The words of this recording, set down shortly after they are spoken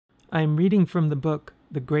I am reading from the book,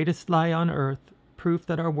 The Greatest Lie on Earth, Proof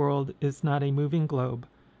That Our World is Not a Moving Globe,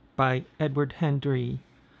 by Edward Hendrie.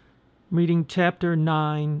 Reading chapter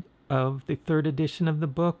 9 of the third edition of the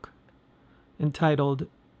book, entitled,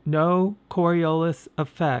 No Coriolis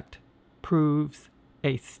Effect Proves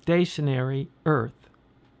a Stationary Earth.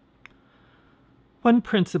 One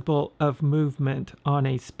principle of movement on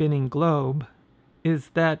a spinning globe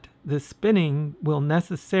is that the spinning will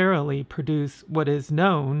necessarily produce what is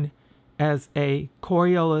known as a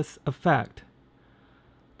Coriolis effect.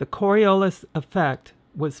 The Coriolis effect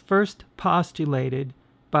was first postulated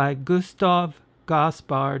by Gustave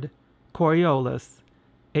Gaspard Coriolis,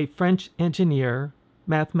 a French engineer,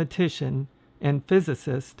 mathematician, and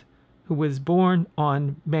physicist who was born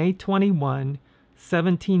on May 21,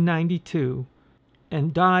 1792,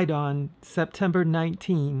 and died on September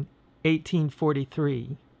 19,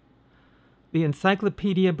 1843. The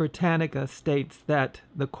Encyclopedia Britannica states that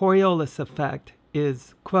the Coriolis effect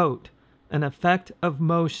is, quote, an effect of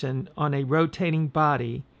motion on a rotating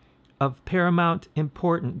body of paramount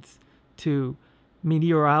importance to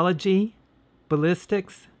meteorology,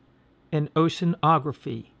 ballistics, and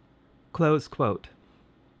oceanography, close quote.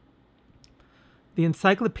 The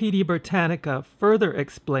Encyclopedia Britannica further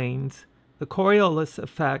explains the Coriolis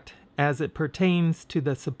effect as it pertains to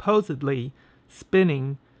the supposedly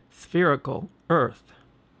spinning spherical Earth.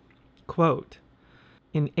 Quote,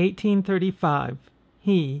 in 1835,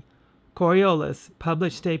 he, Coriolis,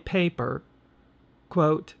 published a paper,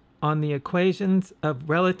 quote, on the equations of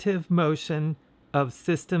relative motion of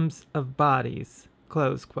systems of bodies,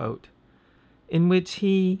 close quote, in which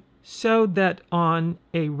he showed that on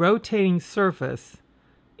a rotating surface,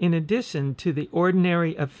 in addition to the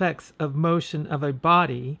ordinary effects of motion of a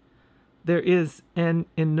body, there is an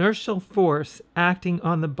inertial force acting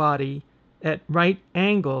on the body at right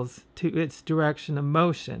angles to its direction of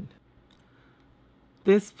motion.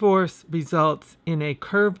 This force results in a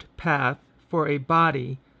curved path for a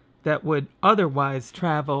body that would otherwise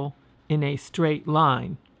travel in a straight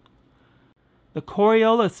line. The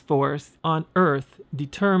Coriolis force on Earth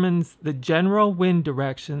determines the general wind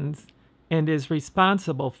directions and is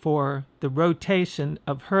responsible for the rotation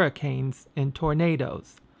of hurricanes and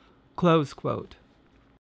tornadoes. Close quote.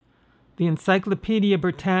 The Encyclopedia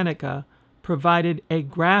Britannica provided a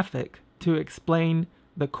graphic to explain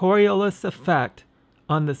the Coriolis effect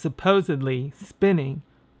on the supposedly spinning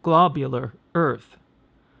globular Earth.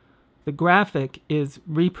 The graphic is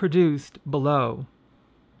reproduced below.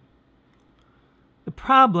 The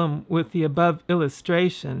problem with the above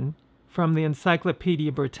illustration from the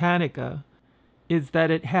Encyclopedia Britannica is that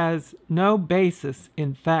it has no basis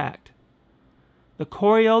in fact. The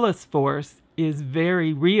Coriolis force is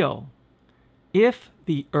very real. If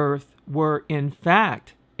the Earth were in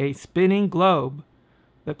fact a spinning globe,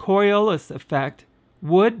 the Coriolis effect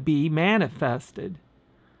would be manifested.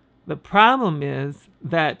 The problem is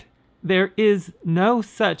that there is no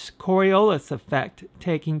such Coriolis effect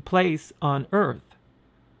taking place on Earth,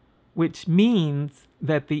 which means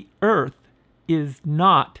that the Earth is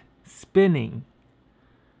not spinning.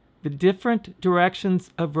 The different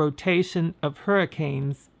directions of rotation of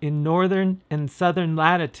hurricanes in northern and southern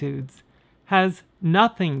latitudes has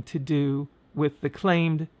nothing to do with the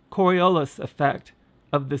claimed Coriolis effect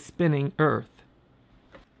of the spinning Earth.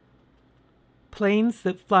 Planes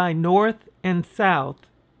that fly north and south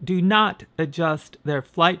do not adjust their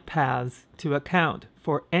flight paths to account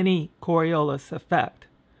for any Coriolis effect.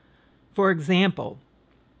 For example,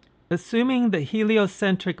 assuming the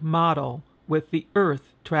heliocentric model with the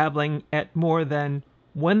Earth traveling at more than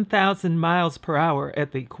 1,000 miles per hour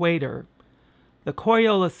at the equator, the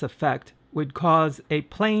Coriolis effect would cause a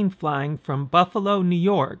plane flying from Buffalo, New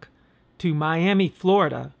York to Miami,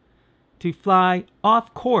 Florida, to fly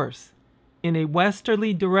off course in a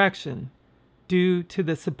westerly direction due to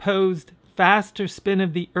the supposed faster spin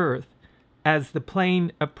of the Earth as the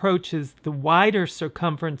plane approaches the wider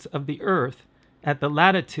circumference of the Earth at the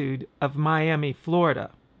latitude of Miami,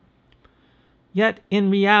 Florida. Yet in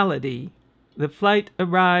reality, the flight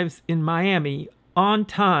arrives in Miami on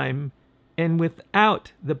time and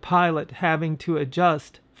without the pilot having to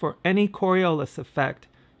adjust for any Coriolis effect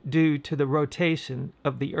due to the rotation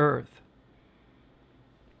of the Earth.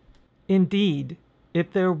 Indeed,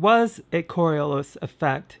 if there was a Coriolis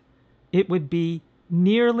effect, it would be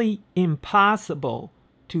nearly impossible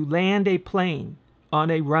to land a plane on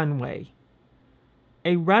a runway.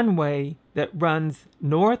 A runway that runs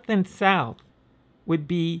north and south would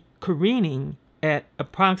be careening at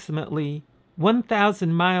approximately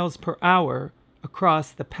 1,000 miles per hour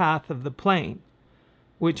across the path of the plane,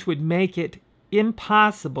 which would make it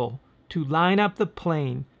impossible to line up the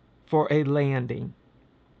plane for a landing.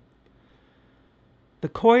 The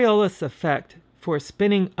Coriolis effect for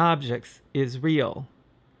spinning objects is real.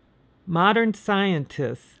 Modern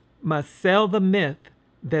scientists must sell the myth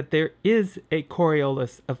that there is a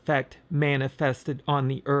Coriolis effect manifested on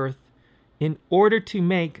the Earth in order to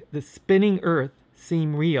make the spinning Earth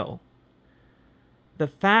seem real. The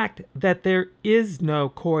fact that there is no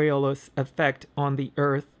Coriolis effect on the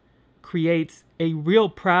Earth creates a real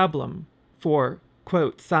problem for,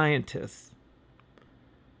 quote, scientists.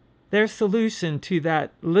 Their solution to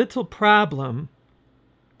that little problem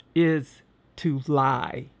is to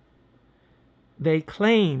lie. They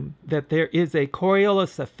claim that there is a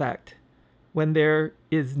Coriolis effect when there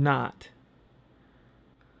is not.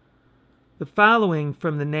 The following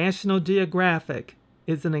from the National Geographic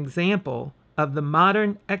is an example of the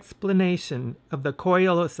modern explanation of the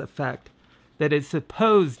Coriolis effect that is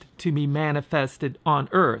supposed to be manifested on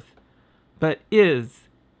Earth, but is,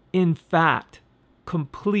 in fact,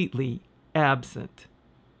 completely absent.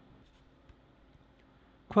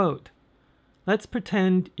 Quote, let's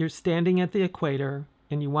pretend you're standing at the equator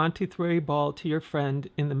and you want to throw a ball to your friend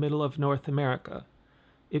in the middle of North America.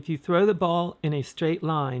 If you throw the ball in a straight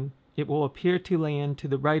line, it will appear to land to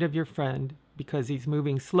the right of your friend because he's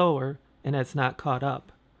moving slower and has not caught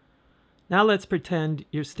up. Now let's pretend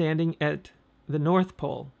you're standing at the North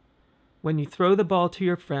Pole. When you throw the ball to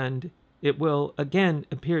your friend, it will again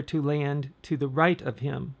appear to land to the right of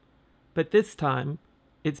him, but this time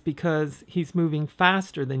it's because he's moving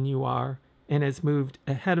faster than you are and has moved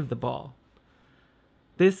ahead of the ball.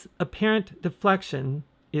 This apparent deflection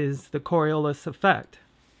is the Coriolis effect.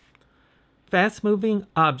 Fast-moving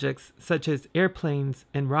objects such as airplanes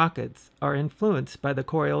and rockets are influenced by the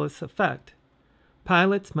Coriolis effect.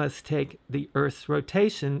 Pilots must take the Earth's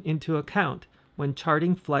rotation into account when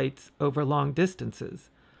charting flights over long distances.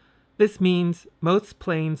 This means most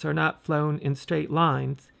planes are not flown in straight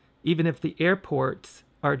lines, even if the airports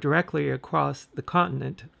are directly across the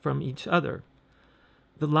continent from each other.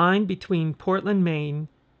 The line between Portland, Maine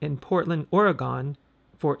and Portland, Oregon,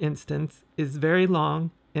 for instance, is very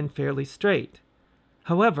long and fairly straight.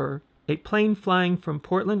 However, a plane flying from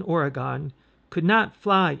Portland, Oregon could not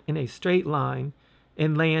fly in a straight line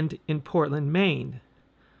and land in Portland, Maine.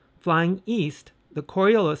 Flying east, the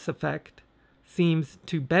Coriolis effect seems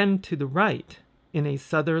to bend to the right in a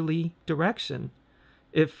southerly direction.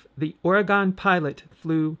 If the Oregon pilot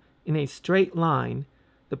flew in a straight line,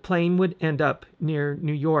 the plane would end up near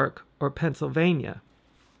New York or Pennsylvania.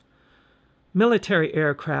 Military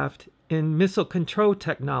aircraft in missile control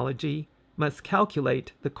technology must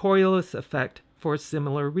calculate the Coriolis effect for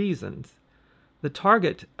similar reasons. The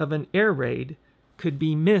target of an air raid could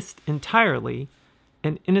be missed entirely,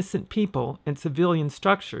 and innocent people and civilian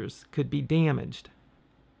structures could be damaged.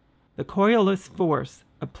 The Coriolis force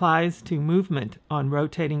applies to movement on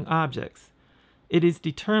rotating objects. It is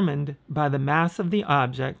determined by the mass of the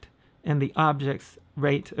object and the object's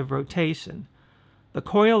rate of rotation. The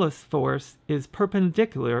Coriolis force is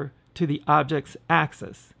perpendicular to the object's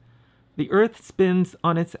axis. The Earth spins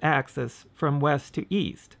on its axis from west to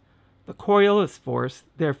east. The Coriolis force,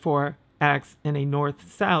 therefore, acts in a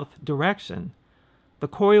north-south direction. The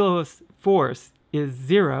Coriolis force is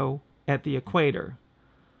 0 at the equator.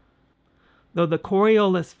 Though the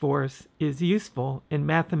Coriolis force is useful in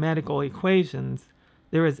mathematical equations,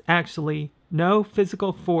 there is actually no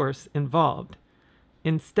physical force involved.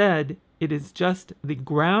 Instead, it is just the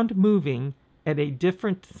ground moving at a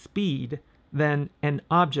different speed than an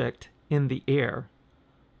object in the air.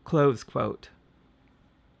 Close quote.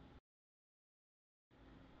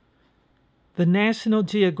 The National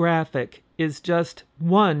Geographic is just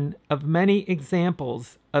one of many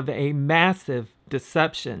examples of a massive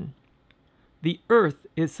deception. The Earth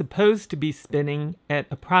is supposed to be spinning at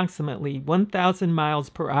approximately 1,000 miles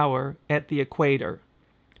per hour at the equator.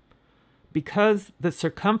 Because the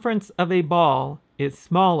circumference of a ball is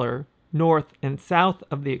smaller north and south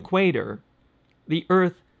of the equator, the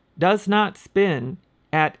Earth does not spin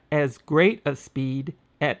at as great a speed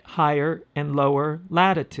at higher and lower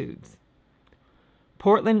latitudes.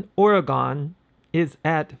 Portland, Oregon is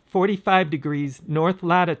at 45 degrees north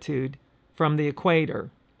latitude from the equator,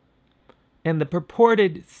 and the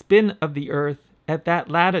purported spin of the Earth at that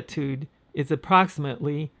latitude is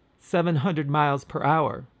approximately 700 miles per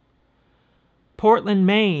hour. Portland,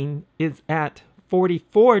 Maine is at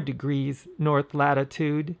 44 degrees north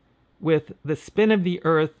latitude, with the spin of the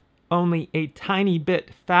Earth only a tiny bit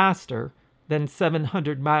faster than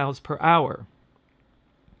 700 miles per hour.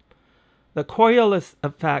 The Coriolis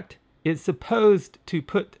effect is supposed to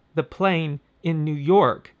put the plane in New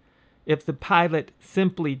York if the pilot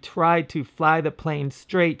simply tried to fly the plane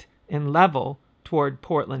straight in level toward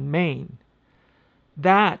Portland, Maine.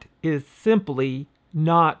 That is simply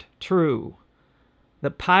not true. The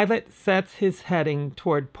pilot sets his heading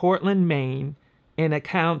toward Portland, Maine, and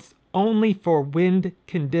accounts only for wind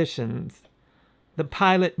conditions. The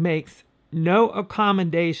pilot makes no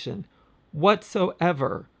accommodation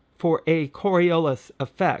whatsoever for a Coriolis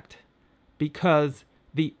effect because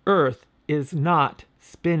the Earth is not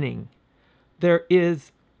spinning. There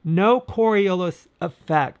is no Coriolis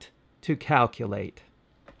effect to calculate.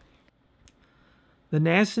 The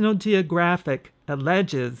National Geographic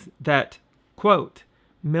alleges that, quote,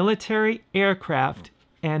 military aircraft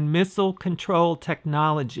and missile control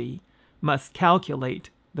technology must calculate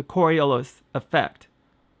the Coriolis effect,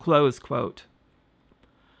 close quote.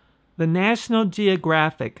 The National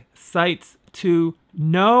Geographic cites to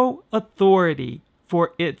no authority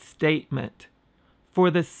for its statement, for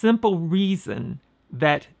the simple reason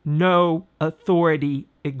that no authority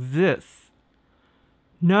exists.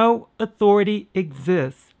 No authority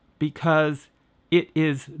exists because it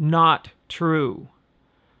is not true.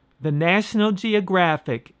 The National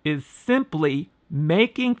Geographic is simply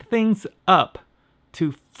making things up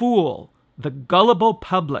to fool the gullible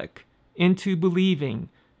public into believing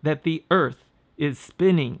that the Earth is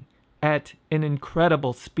spinning at an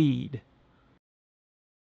incredible speed.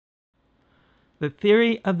 The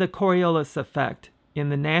theory of the Coriolis effect in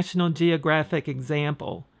the National Geographic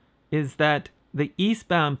example is that the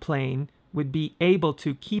eastbound plane would be able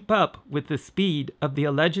to keep up with the speed of the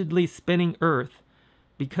allegedly spinning Earth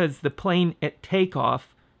because the plane at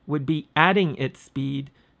takeoff would be adding its speed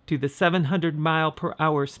to the 700 mile per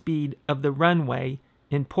hour speed of the runway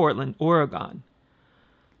in Portland, Oregon.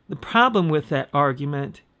 The problem with that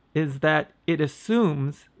argument is that it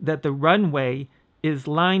assumes that the runway is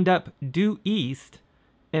lined up due east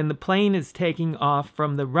and the plane is taking off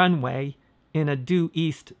from the runway in a due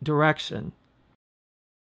east direction.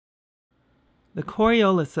 The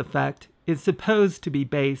Coriolis effect is supposed to be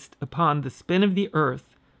based upon the spin of the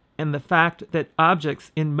Earth and the fact that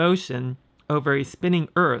objects in motion over a spinning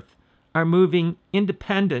Earth are moving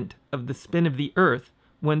independent of the spin of the Earth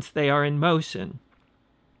once they are in motion.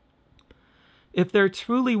 If there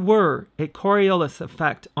truly were a Coriolis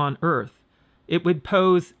effect on Earth, it would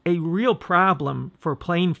pose a real problem for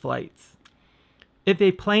plane flights. If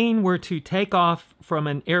a plane were to take off from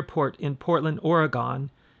an airport in Portland,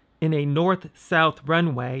 Oregon, in a north-south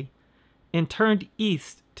runway, and turned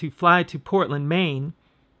east to fly to Portland, Maine,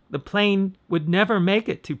 the plane would never make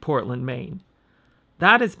it to Portland, Maine.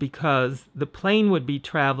 That is because the plane would be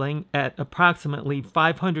traveling at approximately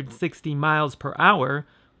 560 miles per hour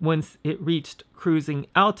once it reached cruising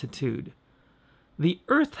altitude. The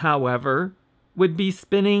Earth, however, would be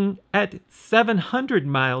spinning at 700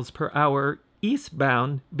 miles per hour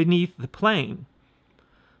eastbound beneath the plane.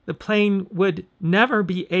 The plane would never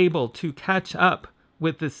be able to catch up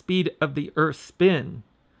with the speed of the Earth's spin.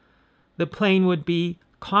 The plane would be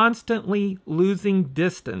constantly losing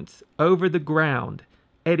distance over the ground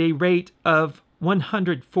at a rate of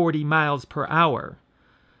 140 miles per hour.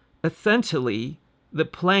 Essentially, the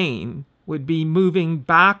plane would be moving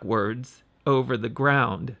backwards over the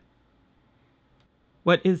ground.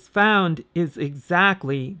 What is found is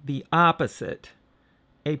exactly the opposite.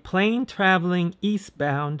 A plane traveling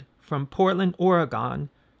eastbound from Portland, Oregon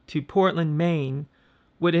to Portland, Maine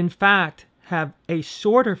would in fact have a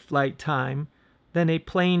shorter flight time than a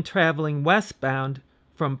plane traveling westbound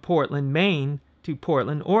from Portland, Maine to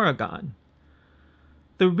Portland, Oregon.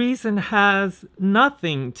 The reason has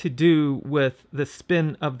nothing to do with the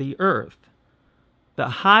spin of the Earth. The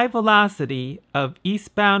high velocity of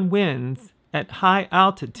eastbound winds at high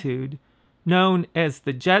altitude, known as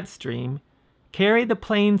the jet stream, carry the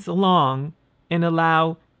planes along and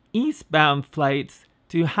allow eastbound flights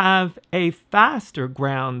to have a faster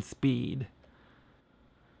ground speed.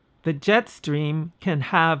 The jet stream can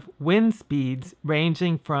have wind speeds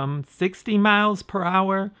ranging from 60 miles per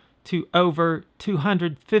hour to over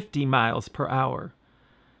 250 miles per hour.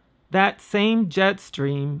 That same jet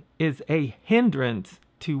stream is a hindrance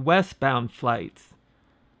to westbound flights.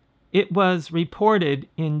 It was reported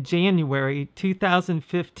in January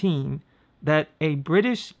 2015 that a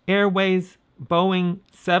British Airways Boeing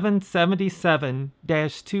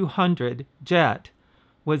 777-200 jet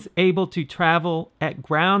was able to travel at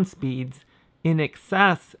ground speeds in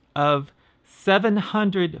excess of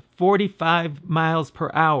 745 miles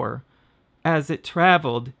per hour as it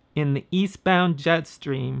traveled in the eastbound jet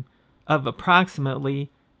stream of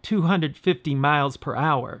approximately 250 miles per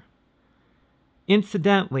hour.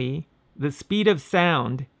 Incidentally, the speed of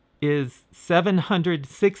sound is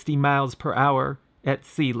 760 miles per hour at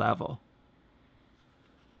sea level.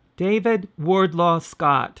 David Wardlaw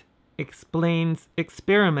Scott explains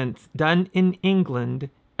experiments done in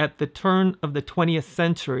England at the turn of the 20th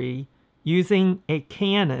century using a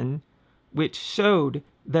cannon which showed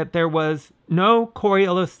that there was no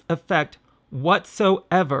Coriolis effect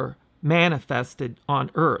whatsoever manifested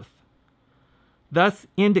on Earth, thus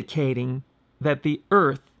indicating that the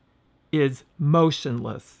Earth is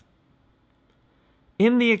motionless.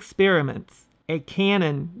 In the experiments, a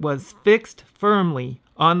cannon was fixed firmly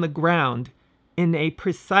on the ground in a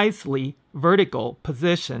precisely vertical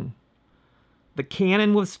position. The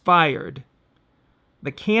cannon was fired.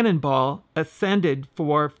 The cannonball ascended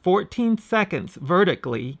for 14 seconds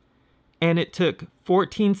vertically, and it took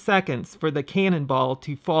 14 seconds for the cannonball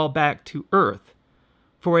to fall back to Earth,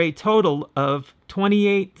 for a total of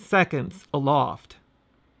 28 seconds aloft.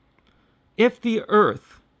 If the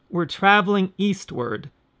Earth were traveling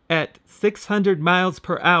eastward at 600 miles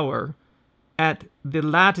per hour at the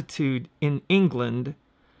latitude in England,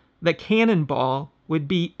 the cannonball would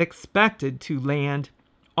be expected to land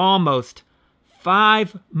almost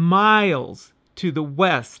 5 miles to the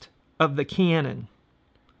west of the cannon.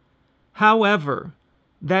 However,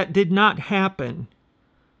 that did not happen.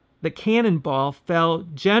 The cannonball fell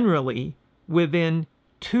generally within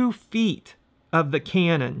 2 feet of the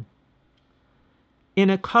cannon.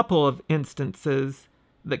 In a couple of instances,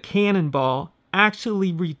 the cannonball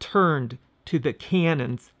actually returned to the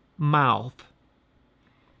cannon's mouth.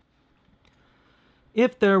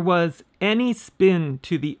 If there was any spin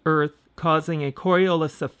to the Earth causing a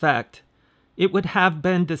Coriolis effect, it would have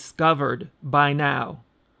been discovered by now.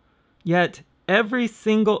 Yet every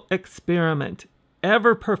single experiment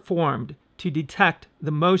ever performed to detect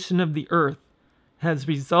the motion of the Earth has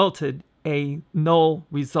resulted a null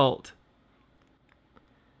result.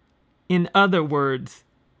 In other words,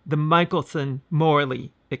 the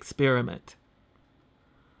Michelson-Morley experiment.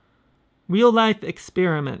 Real-life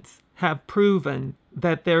experiments have proven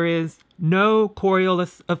that there is no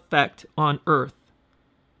Coriolis effect on Earth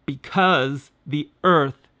because the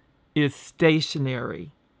Earth is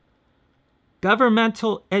stationary.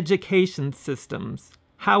 Governmental education systems,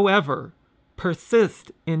 however,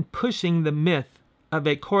 persist in pushing the myth of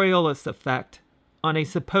a Coriolis effect on a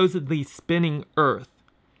supposedly spinning Earth.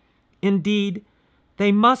 Indeed,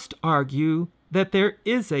 they must argue that there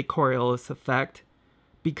is a Coriolis effect,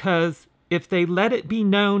 because if they let it be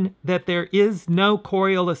known that there is no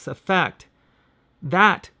Coriolis effect,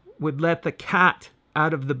 that would let the cat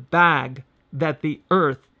out of the bag that the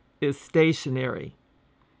Earth is stationary.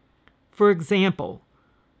 For example,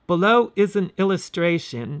 below is an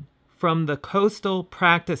illustration from the Coastal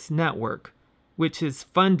Practice Network, which is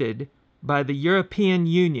funded by the European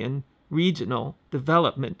Union Regional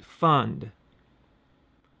Development Fund.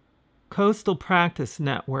 Coastal Practice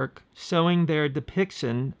Network showing their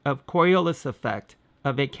depiction of Coriolis effect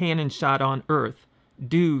of a cannon shot on Earth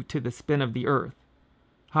due to the spin of the Earth.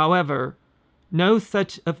 However, no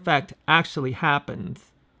such effect actually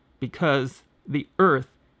happens because the Earth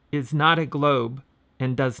is not a globe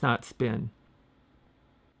and does not spin.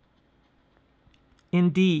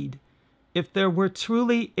 Indeed, if there were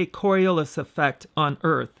truly a Coriolis effect on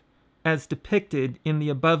Earth, as depicted in the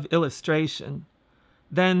above illustration,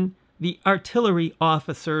 then the artillery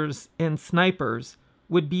officers and snipers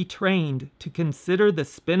would be trained to consider the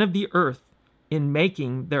spin of the Earth in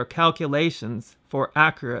making their calculations for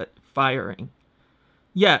accurate firing.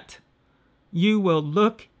 Yet, you will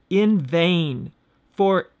look in vain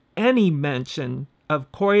for any mention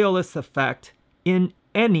of Coriolis effect in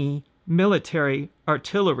any military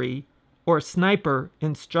artillery or sniper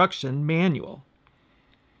instruction manual.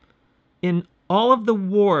 In all of the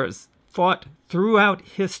wars fought throughout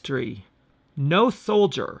history, no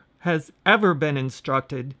soldier has ever been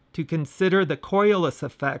instructed to consider the Coriolis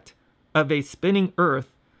effect of a spinning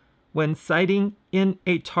Earth when sighting in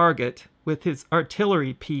a target with his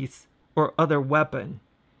artillery piece or other weapon.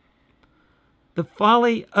 The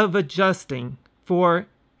folly of adjusting for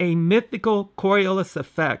a mythical Coriolis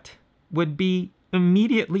effect would be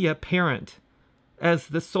immediately apparent, as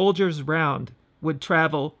the soldier's round would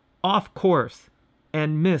travel off course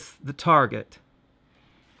and miss the target.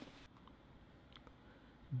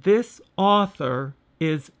 This author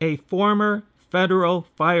is a former federal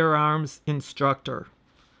firearms instructor.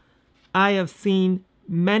 I have seen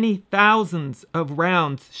many thousands of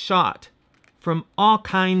rounds shot from all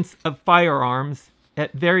kinds of firearms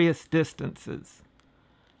at various distances.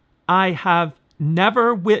 I have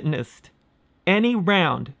never witnessed any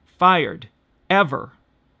round fired ever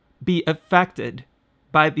be affected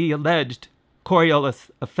by the alleged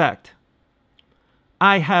Coriolis effect.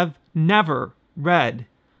 I have never read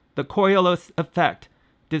the Coriolis effect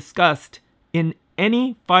discussed in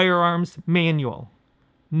any firearms manual,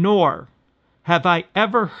 nor have I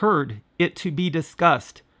ever heard it to be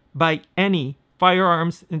discussed by any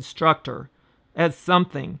firearms instructor as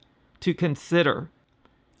something to consider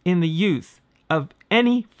in the use of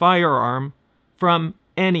any firearm from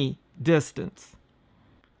any distance.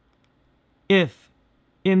 If,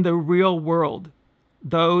 in the real world,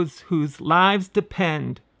 those whose lives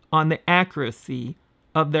depend on the accuracy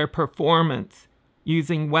of their performance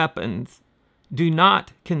using weapons do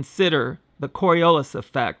not consider the Coriolis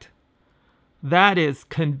effect, that is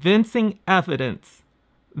convincing evidence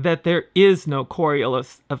that there is no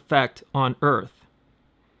Coriolis effect on Earth.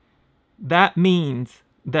 That means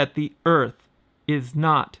that the Earth is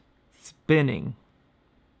not spinning.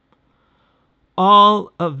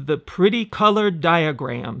 All of the pretty colored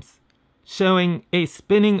diagrams showing a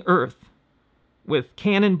spinning Earth with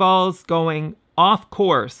cannonballs going off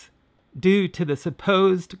course due to the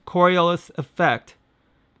supposed Coriolis effect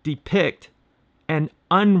depict an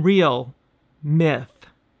unreal myth.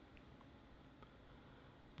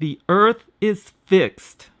 The Earth is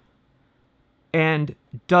fixed and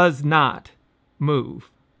does not move.